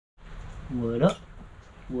What up?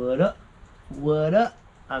 What up? What up?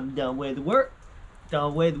 I'm done with work.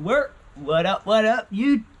 Done with work. What up,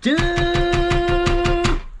 YouTube?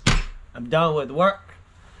 I'm done with work.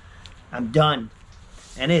 I'm done.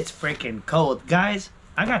 And it's freaking cold. Guys,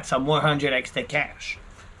 I got some more 100x to cash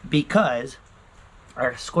because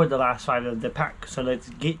I scored the last 5 of the pack. So let's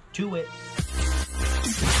get to it.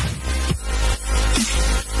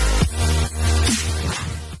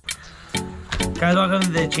 Guys, welcome to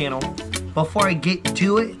the channel. Before I get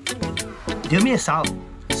to it, do me a solid.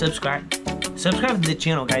 Subscribe to the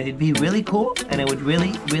channel, guys. It'd be really cool and it would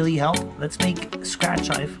really help. Let's make Scratch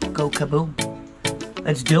Life go kaboom.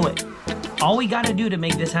 Let's do it. All we gotta do to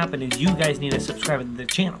make this happen is you guys need to subscribe to the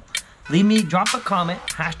channel. Drop a comment,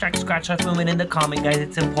 hashtag Scratch Life Movement in the comment, guys.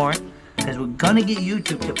 It's important because we're gonna get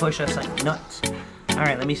YouTube to push us like nuts. All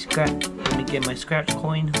right, let me get my scratch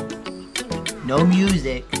coin. No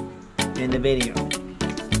music in the video.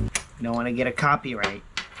 You don't want to get a copyright,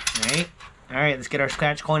 right? All right, let's get our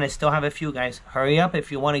scratch coin. I still have a few, guys. Hurry up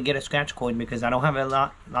if you want to get a scratch coin because I don't have a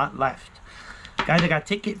lot left. Guys, I got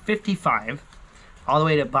ticket 55 all the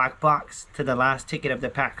way to black box to the last ticket of the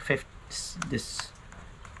pack. This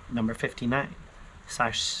number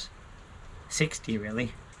 59/60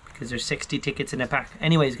 really, because there's 60 tickets in the pack.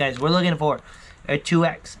 Anyways, guys, we're looking for a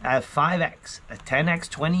 2x, a 5x, a 10x,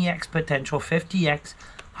 20x potential, 50x,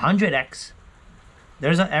 100x.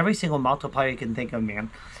 There's every single multiplier you can think of, man.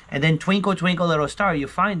 And then twinkle twinkle little star, you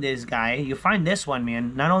find this guy, you find this one,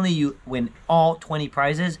 man. Not only you win all 20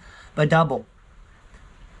 prizes, but double.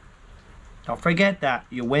 Don't forget that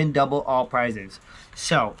you win double all prizes.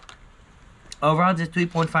 So overall it's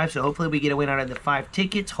 3.5, so hopefully we get a win out of the 5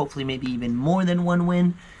 tickets. Hopefully maybe even more than 1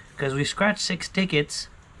 win, because we scratched 6 tickets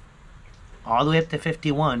all the way up to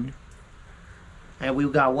 51, and we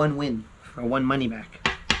got 1 win for 1 money back.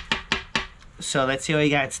 So let's see what we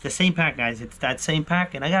got. It's the same pack, guys. It's that same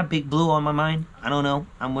pack, and I got Big Blue on my mind. I don't know.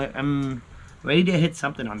 I'm ready to hit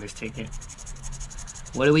something on this ticket.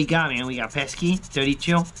 What do we got, man? We got Pesky,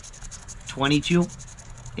 32, 22,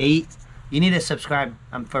 8. You need to subscribe.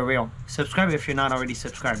 I'm for real. Subscribe if you're not already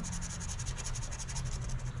subscribed.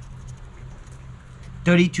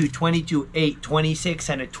 32, 22, 8, 26,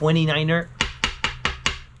 and a 29er.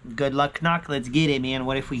 Good luck, knock. Let's get it, man.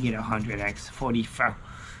 What if we get 100x? 44.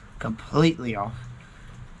 Completely off.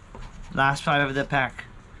 Last 5 of the pack.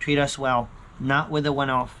 Treat us well. Not with a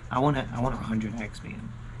 1 off. I want 100x,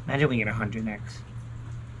 man. Imagine we get 100x.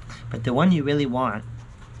 But the one you really want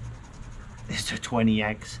is the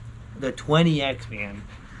 20x. The 20x, man.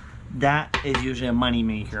 That is usually a money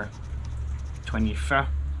maker. 24.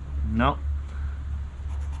 No.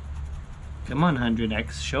 Come on,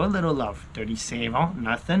 100x. Show a little love. 30 save. Oh,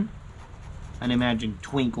 nothing. And imagine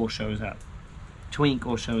Twinkle shows up.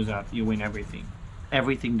 Twinkle shows up, you win everything.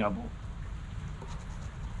 Everything double.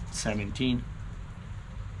 17.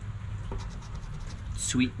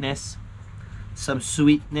 Sweetness. Some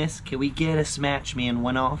sweetness. Can we get a smash, man?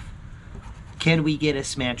 1 off. Can we get a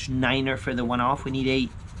smash 9er for the 1 off? We need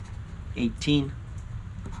 8. 18.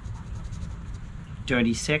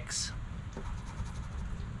 36.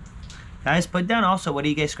 Guys, put down also, what are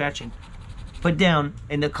you guys scratching? Put down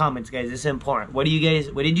in the comments, guys. It's important. What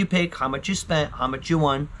did you pick? How much you spent? How much you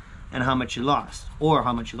won? And how much you lost? Or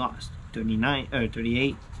how much you lost? 39 or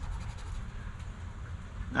 38.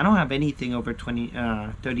 I don't have anything over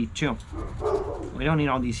 32. We don't need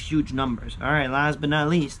all these huge numbers. All right, last but not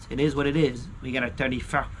least, it is what it is. We got a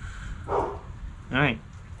 34. All right,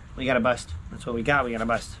 we got a bust. That's what we got. We got a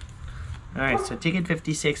bust. All right, so ticket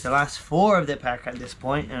 56, the last 4 of the pack at this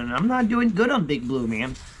point, and I'm not doing good on Big Blue,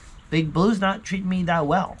 man. Big Blue's not treating me that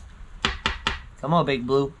well. Come on, Big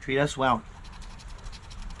Blue. Treat us well.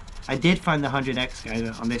 I did find the 100x,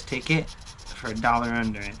 guys, on this ticket for $1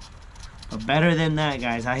 under it. But better than that,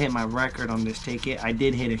 guys, I hit my record on this ticket. I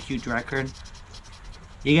did hit a huge record.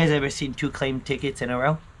 You guys ever seen 2 claimed tickets in a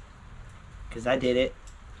row? Because I did it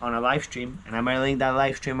on a live stream. And I'm going to link that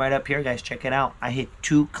live stream right up here, guys. Check it out. I hit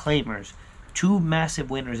 2 claimers. 2 massive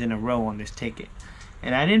winners in a row on this ticket.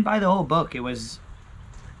 And I didn't buy the whole book. It was...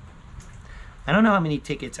 I don't know how many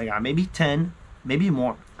tickets I got. Maybe 10. Maybe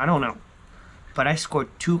more. I don't know. But I scored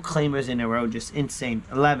 2 claimers in a row. Just insane.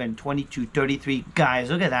 11, 22, 33.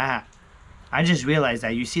 Guys, look at that. I just realized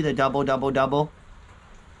that. You see the double, double, double?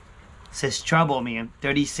 It says trouble, man.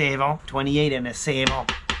 30 save all. 28 and a save all.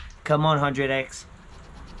 Come on, 100x.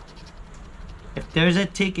 If there's a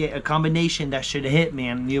ticket, a combination that should hit,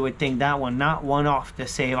 man, you would think that one. Not 1 off to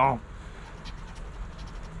save all.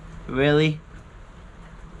 Really?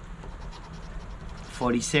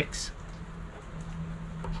 46.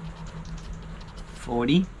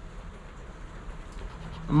 40.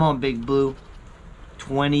 Come on, Big Blue.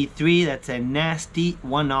 23. That's a nasty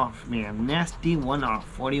one off, man. Nasty one off.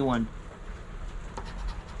 41.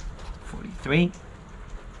 43.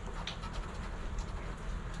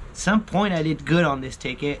 At some point, I did good on this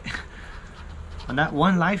ticket. On that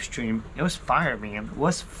one live stream, it was fire, man. It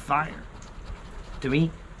was fire.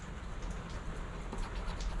 3.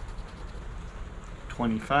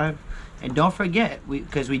 25. And don't forget,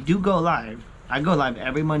 because we do go live. I go live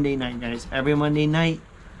every Monday night, guys. Every Monday night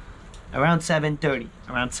around 7:30.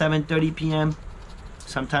 Around 7:30 p.m.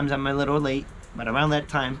 Sometimes I'm a little late, but around that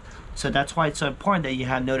time. So that's why it's so important that you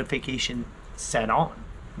have notification set on.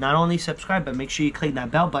 Not only subscribe, but make sure you click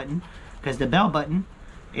that bell button, because the bell button,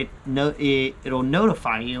 it'll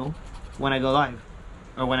notify you when I go live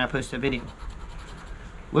or when I post a video.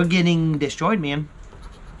 We're getting destroyed, man.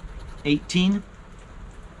 18.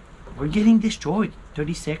 We're getting destroyed.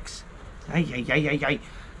 36. Ay.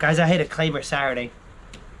 Guys, I hit a claimer Saturday.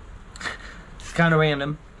 It's kind of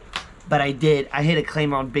random, but I did. I hit a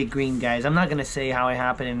claimer on Big Green, guys. I'm not going to say how it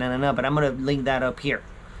happened and no, but I'm going to link that up here.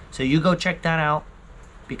 So you go check that out,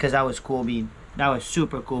 because that was cool bean. That was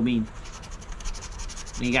super cool bean.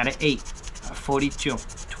 We got an 8, a 42,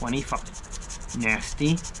 25,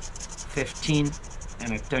 nasty, 15,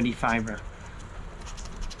 and a 35er.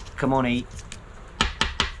 Come on, 8.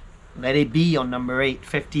 Let it be on number 8.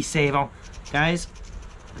 50 save on. Guys,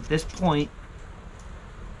 at this point,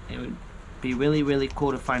 it would be really, really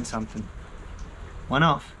cool to find something. One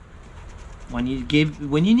off. When you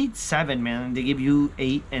need 7, man, they give you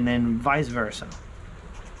 8, and then vice versa.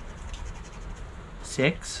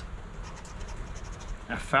 6.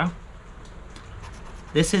 FL.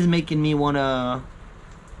 This is making me wanna.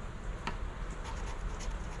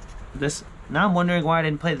 Now I'm wondering why I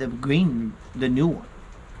didn't play the green, the new one.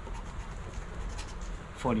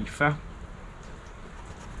 45.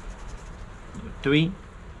 3.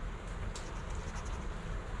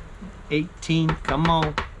 18. Come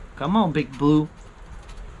on, Big Blue.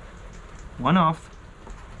 One off.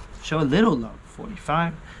 Show a little love.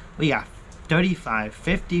 45. We got 35,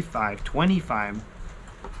 55, 25,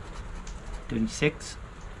 36.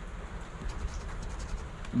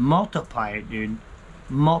 Multiply it, dude.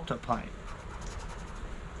 Multiply it.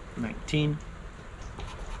 19.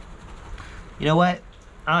 You know what?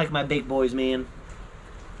 I like my big boys, man.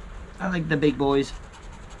 I like the big boys.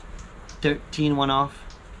 13, one off.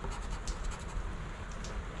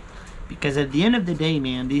 Because at the end of the day,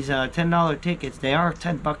 man, these $10 tickets, they are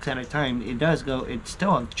 $10 at a time. It's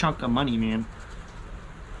still a chunk of money, man.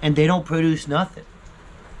 And they don't produce nothing.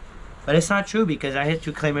 But it's not true, because I hit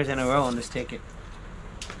 2 claimers in a row on this ticket.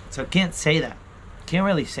 So can't say that. Can't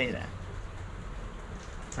really say that.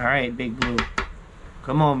 Alright, Big Blue.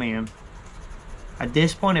 Come on, man. At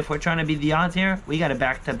this point, if we're trying to beat the odds here, we gotta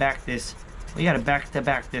back-to-back this. We gotta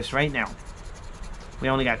back-to-back this right now. We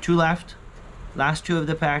only got 2 left. Last 2 of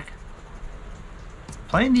the pack.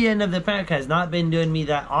 Playing the end of the pack has not been doing me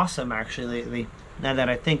that awesome, actually, lately. Now that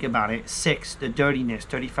I think about it. 6, the dirtiness.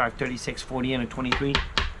 35, 36, 40, and a 23.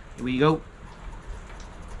 Here we go.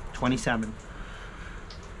 27.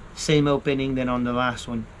 Same opening than on the last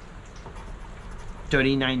one.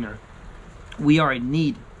 39er. We are in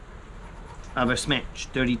need of a smash.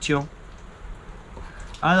 32.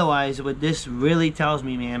 Otherwise, what this really tells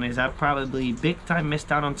me, man, is I probably big time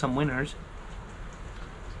missed out on some winners.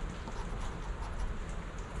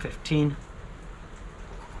 15.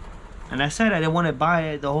 And I said I didn't want to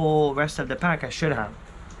buy the whole rest of the pack. I should have,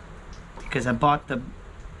 because I bought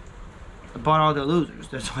all the losers.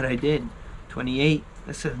 That's what I did. 28.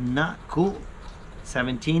 This is not cool.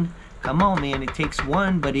 17. Come on, man. It takes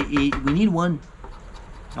 1, but we need 1.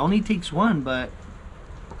 It only takes 1, but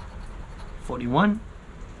 41.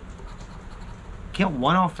 Can't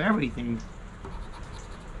one off everything.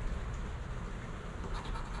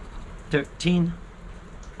 13.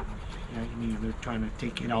 Yeah, you mean they're trying to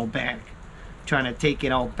take it all back. Trying to take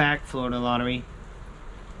it all back, Florida Lottery.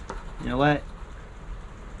 You know what?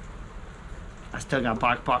 I still got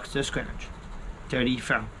black box to scratch. 30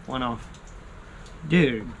 fell. One off.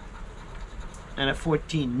 Dude. And a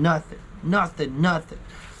 14. Nothing. Nothing. Nothing.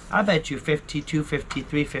 I bet you 52,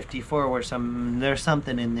 53, 54 were there's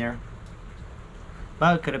something in there.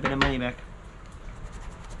 Well, it could have been a money back.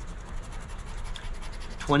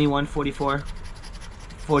 21, 44.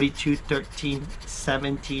 42, 13,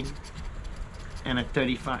 17, and a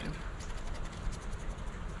 35.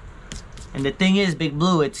 And the thing is, Big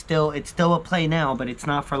Blue, it's still a play now, but it's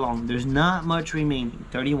not for long. There's not much remaining.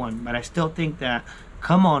 31, but I still think that,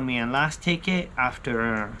 come on, man, last ticket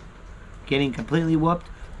after getting completely whooped.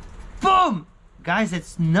 Boom! Guys,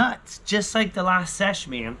 it's nuts. Just like the last sesh,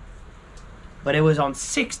 man. but it was on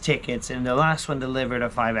 6 tickets, and the last one delivered a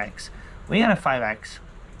 5x. We got a 5x.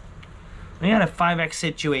 We got a 5x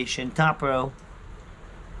situation, top row.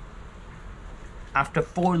 After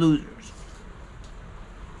 4 losers.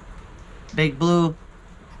 Big blue.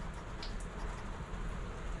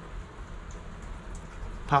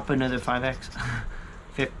 Pop another 5x.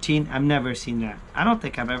 15. I've never seen that. I don't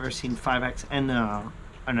think I've ever seen 5x and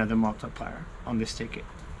another multiplier on this ticket.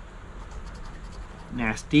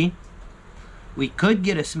 Nasty. We could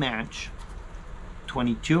get a smash.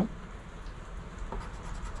 22.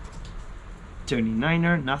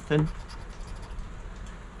 39er, nothing.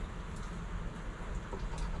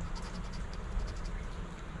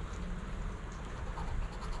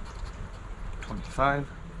 25.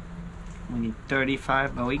 We need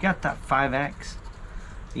 35, but we got that 5x.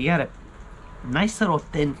 You got a nice little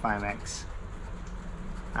thin 5x.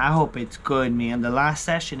 I hope it's good, man. The last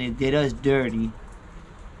session it did us dirty.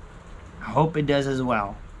 I hope it does as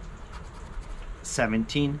well.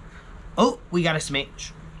 17. Oh, we got a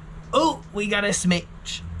smidge. Oh, we got a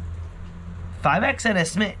smidge. 5x and a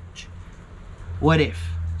smidge. What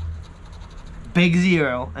if? Big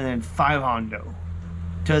 0 and then 5 hondo.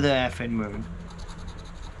 To the effing moon.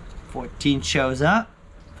 14 shows up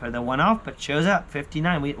for the one off, but shows up.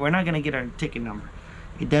 59. We're not going to get our ticket number.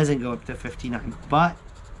 It doesn't go up to 59. But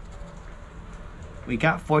we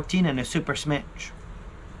got 14 and a super smidge.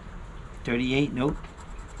 38. Nope.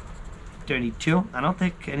 32. I don't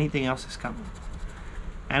think anything else is coming.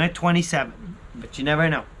 And a 27. But you never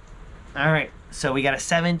know. Alright. So we got a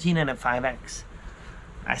 17 and a 5x.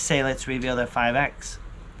 I say let's reveal the 5x.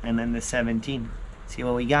 And then the 17. See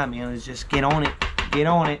what we got, man. Let's just get on it. Get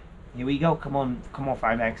on it. Here we go. Come on. Come on,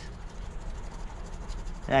 5x.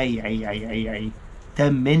 Ay.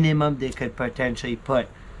 The minimum they could potentially put.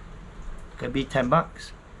 Could be 10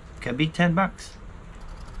 bucks. Could be 10 bucks.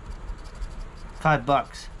 5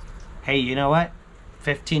 bucks. Hey, you know what?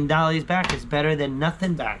 $15 back is better than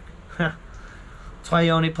nothing back. That's why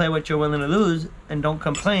you only play what you're willing to lose and don't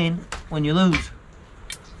complain when you lose.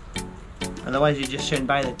 Otherwise, you just shouldn't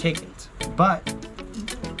buy the tickets. But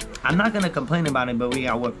I'm not gonna complain about it, but we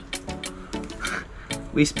got whooped.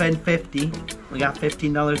 We spent 50. We got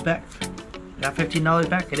 $15 back. We got $15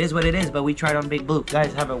 back. It is what it is, but we tried on Big Blue.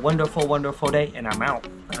 Guys, have a wonderful, wonderful day, and I'm out.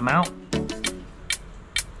 I'm out.